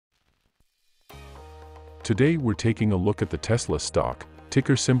Today we're taking a look at the Tesla stock,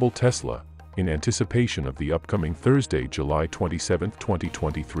 ticker symbol Tesla, in anticipation of the upcoming Thursday, July 27,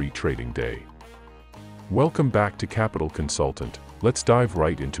 2023 trading day. Welcome back to Capital Consultant. Let's dive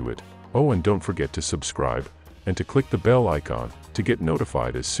right into it. Oh, and don't forget to subscribe and to click the bell icon to get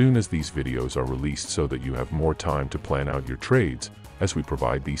notified as soon as these videos are released so that you have more time to plan out your trades as we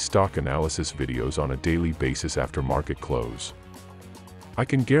provide these stock analysis videos on a daily basis after market close. I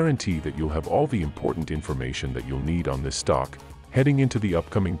can guarantee that you'll have all the important information that you'll need on this stock heading into the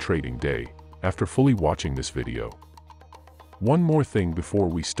upcoming trading day after fully watching this video. One more thing before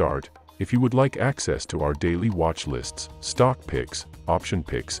we start: if you would like access to our daily watch lists, stock picks, option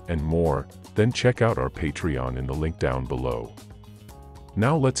picks, and more, then check out our Patreon in the link down below.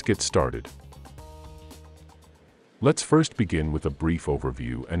 Now let's get started. Let's first begin with a brief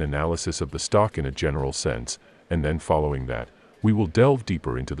overview and analysis of the stock in a general sense, and then following that, we will delve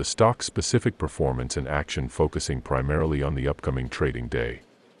deeper into the stock's specific performance and action, focusing primarily on the upcoming trading day.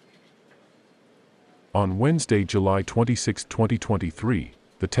 On Wednesday, July 26, 2023,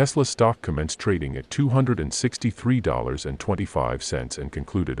 the Tesla stock commenced trading at $263.25 and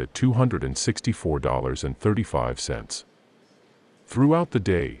concluded at $264.35. Throughout the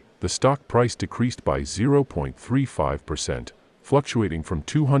day, the stock price decreased by 0.35%, fluctuating from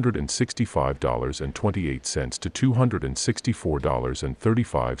 $265.28 to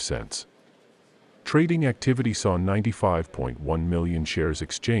 $264.35. Trading activity saw 95.1 million shares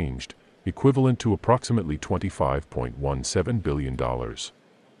exchanged, equivalent to approximately $25.17 billion.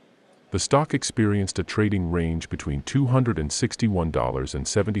 The stock experienced a trading range between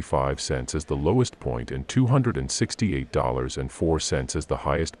 $261.75 as the lowest point and $268.04 as the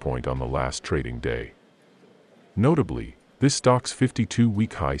highest point on the last trading day. Notably, this stock's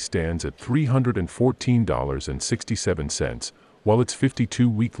 52-week high stands at $314.67, while its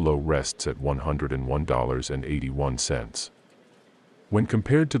 52-week low rests at $101.81. When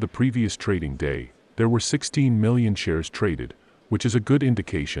compared to the previous trading day, there were 16 million shares traded, which is a good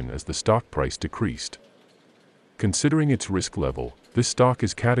indication as the stock price decreased. Considering its risk level, this stock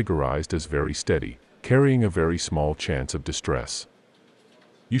is categorized as very steady, carrying a very small chance of distress.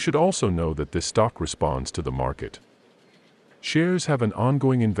 You should also know that this stock responds to the market. Shares have an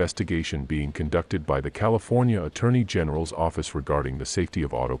ongoing investigation being conducted by the California Attorney General's office regarding the safety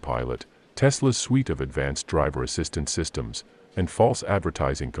of Autopilot, Tesla's suite of advanced driver assistance systems, and false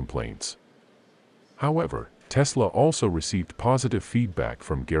advertising complaints. However, Tesla also received positive feedback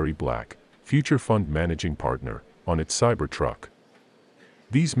from Gary Black, future fund managing partner, on its Cybertruck.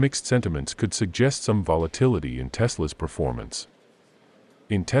 These mixed sentiments could suggest some volatility in Tesla's performance.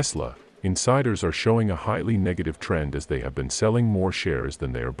 In Tesla, insiders are showing a highly negative trend as they have been selling more shares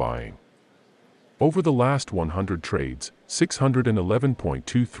than they are buying. Over the last 100 trades,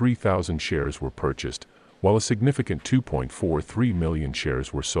 611.23 thousand shares were purchased, while a significant 2.43 million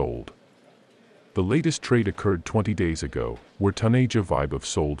shares were sold. The latest trade occurred 20 days ago, where Tunaja Vibe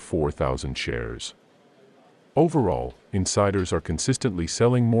sold 4,000 shares. Overall, insiders are consistently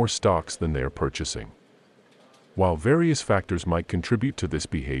selling more stocks than they are purchasing. While various factors might contribute to this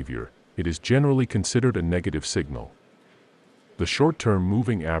behavior, it is generally considered a negative signal. The short-term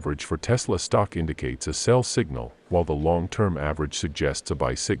moving average for Tesla stock indicates a sell signal, while the long-term average suggests a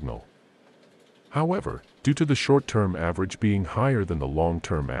buy signal. However, due to the short-term average being higher than the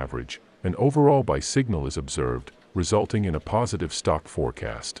long-term average, an overall buy signal is observed, resulting in a positive stock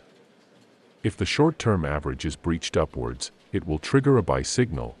forecast. If the short-term average is breached upwards, it will trigger a buy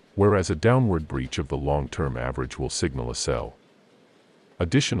signal, whereas a downward breach of the long-term average will signal a sell.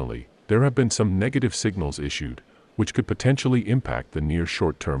 Additionally, there have been some negative signals issued, which could potentially impact the near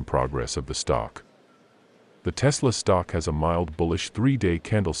short-term progress of the stock. The Tesla stock has a mild bullish 3-day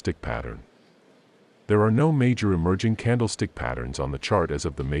candlestick pattern. There are no major emerging candlestick patterns on the chart as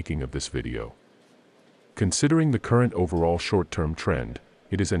of the making of this video. Considering the current overall short-term trend,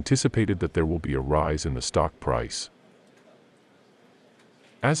 it is anticipated that there will be a rise in the stock price.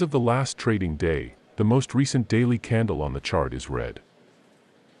 As of the last trading day, the most recent daily candle on the chart is red.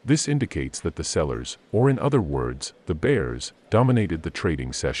 This indicates that the sellers, or in other words, the bears, dominated the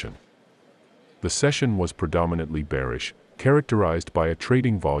trading session. The session was predominantly bearish, characterized by a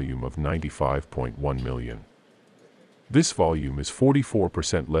trading volume of 95.1 million. This volume is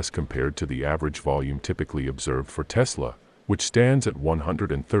 44% less compared to the average volume typically observed for Tesla, which stands at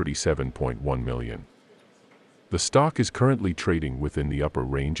 137.1 million. The stock is currently trading within the upper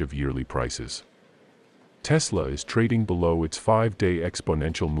range of yearly prices. Tesla is trading below its 5-day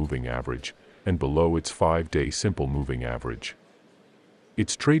exponential moving average and below its 5-day simple moving average.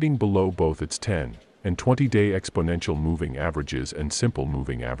 It's trading below both its 10 and 20-day exponential moving averages and simple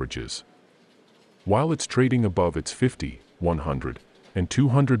moving averages. while it's trading above its 50, 100, and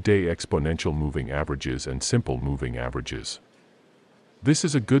 200-day exponential moving averages and simple moving averages. This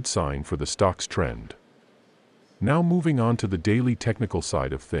is a good sign for the stock's trend. Now moving on to the daily technical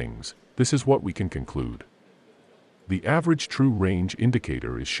side of things, this is what we can conclude. The average true range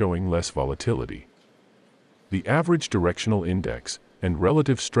indicator is showing less volatility. The average directional index and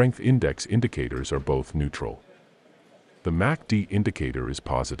relative strength index indicators are both neutral. The MACD indicator is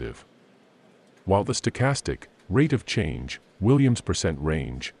positive, while the stochastic, rate of change, Williams percent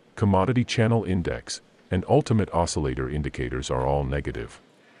range, commodity channel index, and ultimate oscillator indicators are all negative.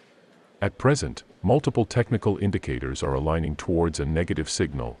 At present, multiple technical indicators are aligning towards a negative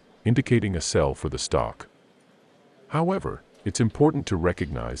signal, indicating a sell for the stock. However, it's important to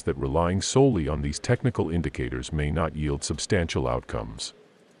recognize that relying solely on these technical indicators may not yield substantial outcomes.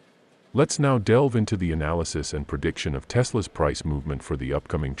 Let's now delve into the analysis and prediction of Tesla's price movement for the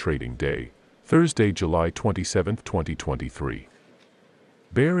upcoming trading day, Thursday, July 27, 2023.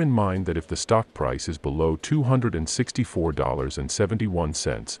 Bear in mind that if the stock price is below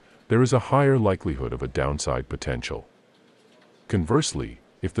 $264.71, there is a higher likelihood of a downside potential. Conversely,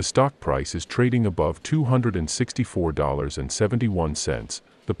 if the stock price is trading above $264.71,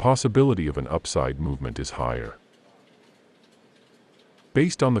 the possibility of an upside movement is higher.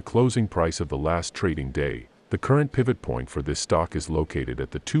 Based on the closing price of the last trading day, the current pivot point for this stock is located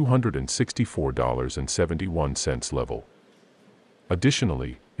at the $264.71 level.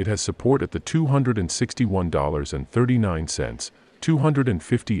 Additionally, it has support at the $261.39,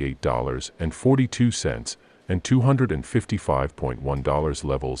 $258.42, and $255.1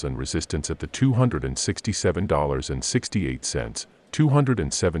 levels, and resistance at the $267.68,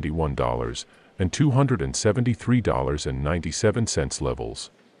 $271, and $273.97 levels.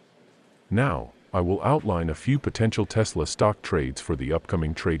 Now, I will outline a few potential Tesla stock trades for the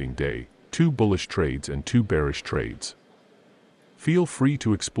upcoming trading day, 2 bullish trades and 2 bearish trades. Feel free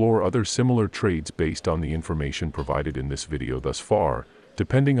to explore other similar trades based on the information provided in this video thus far,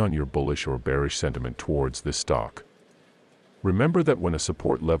 depending on your bullish or bearish sentiment towards this stock. Remember that when a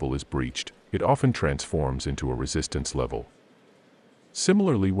support level is breached, it often transforms into a resistance level.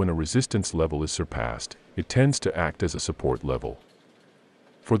 Similarly, when a resistance level is surpassed, it tends to act as a support level.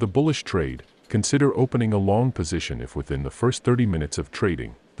 For the bullish trade, consider opening a long position if within the first 30 minutes of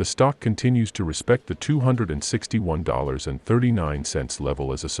trading, the stock continues to respect the $261.39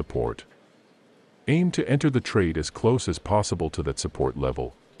 level as a support. Aim to enter the trade as close as possible to that support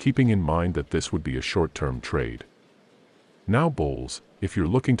level, keeping in mind that this would be a short-term trade. Now bulls, if you're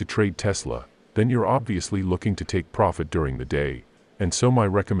looking to trade Tesla, then you're obviously looking to take profit during the day, and so my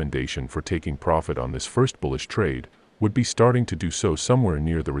recommendation for taking profit on this first bullish trade would be starting to do so somewhere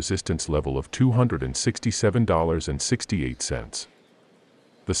near the resistance level of $267.68.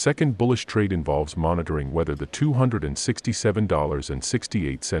 The second bullish trade involves monitoring whether the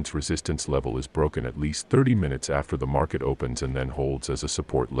 $267.68 resistance level is broken at least 30 minutes after the market opens and then holds as a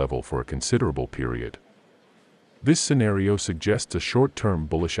support level for a considerable period. This scenario suggests a short-term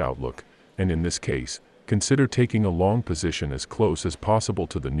bullish outlook, and in this case, consider taking a long position as close as possible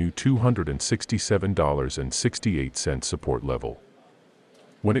to the new $267.68 support level.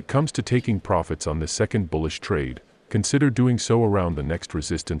 When it comes to taking profits on the second bullish trade, consider doing so around the next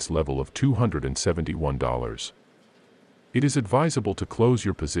resistance level of $271. It is advisable to close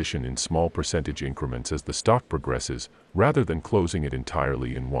your position in small percentage increments as the stock progresses, rather than closing it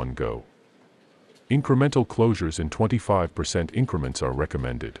entirely in one go. Incremental closures in 25% increments are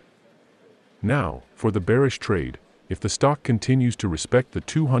recommended. Now, for the bearish trade, if the stock continues to respect the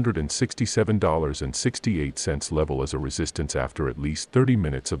 $267.68 level as a resistance after at least 30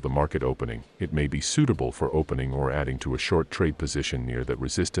 minutes of the market opening, it may be suitable for opening or adding to a short trade position near that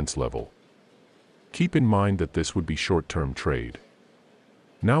resistance level. Keep in mind that this would be short-term trade.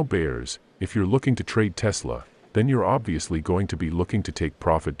 Now bears, if you're looking to trade Tesla, then you're obviously going to be looking to take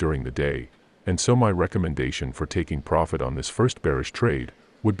profit during the day, and so my recommendation for taking profit on this first bearish trade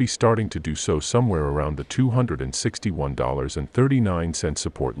would be starting to do so somewhere around the $261.39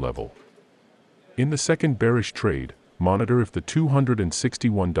 support level. In the second bearish trade, monitor if the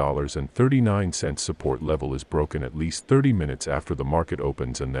 $261.39 support level is broken at least 30 minutes after the market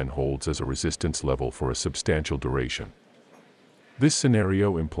opens and then holds as a resistance level for a substantial duration. This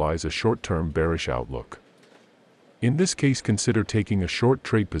scenario implies a short-term bearish outlook. In this case, consider taking a short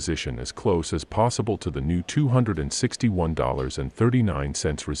trade position as close as possible to the new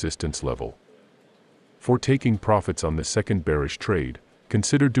 $261.39 resistance level. For taking profits on the second bearish trade,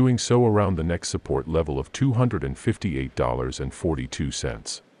 consider doing so around the next support level of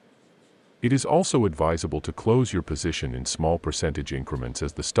 $258.42. It is also advisable to close your position in small percentage increments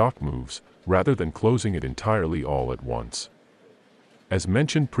as the stock moves, rather than closing it entirely all at once. As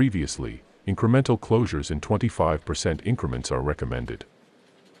mentioned previously, incremental closures in 25% increments are recommended.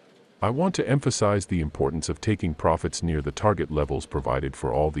 I want to emphasize the importance of taking profits near the target levels provided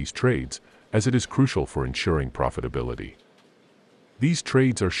for all these trades, as it is crucial for ensuring profitability. These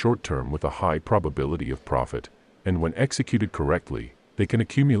trades are short-term with a high probability of profit, and when executed correctly, they can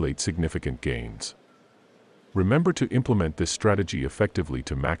accumulate significant gains. Remember to implement this strategy effectively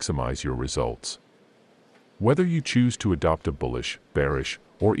to maximize your results. Whether you choose to adopt a bullish, bearish,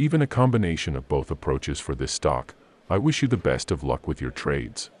 or even a combination of both approaches for this stock, I wish you the best of luck with your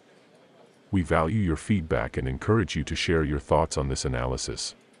trades. We value your feedback and encourage you to share your thoughts on this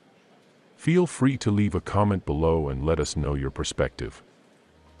analysis. Feel free to leave a comment below and let us know your perspective.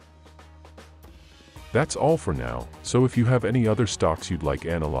 That's all for now, so if you have any other stocks you'd like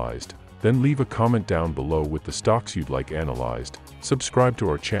analyzed, then leave a comment down below with the stocks you'd like analyzed, subscribe to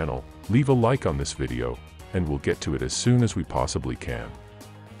our channel, leave a like on this video, and we'll get to it as soon as we possibly can.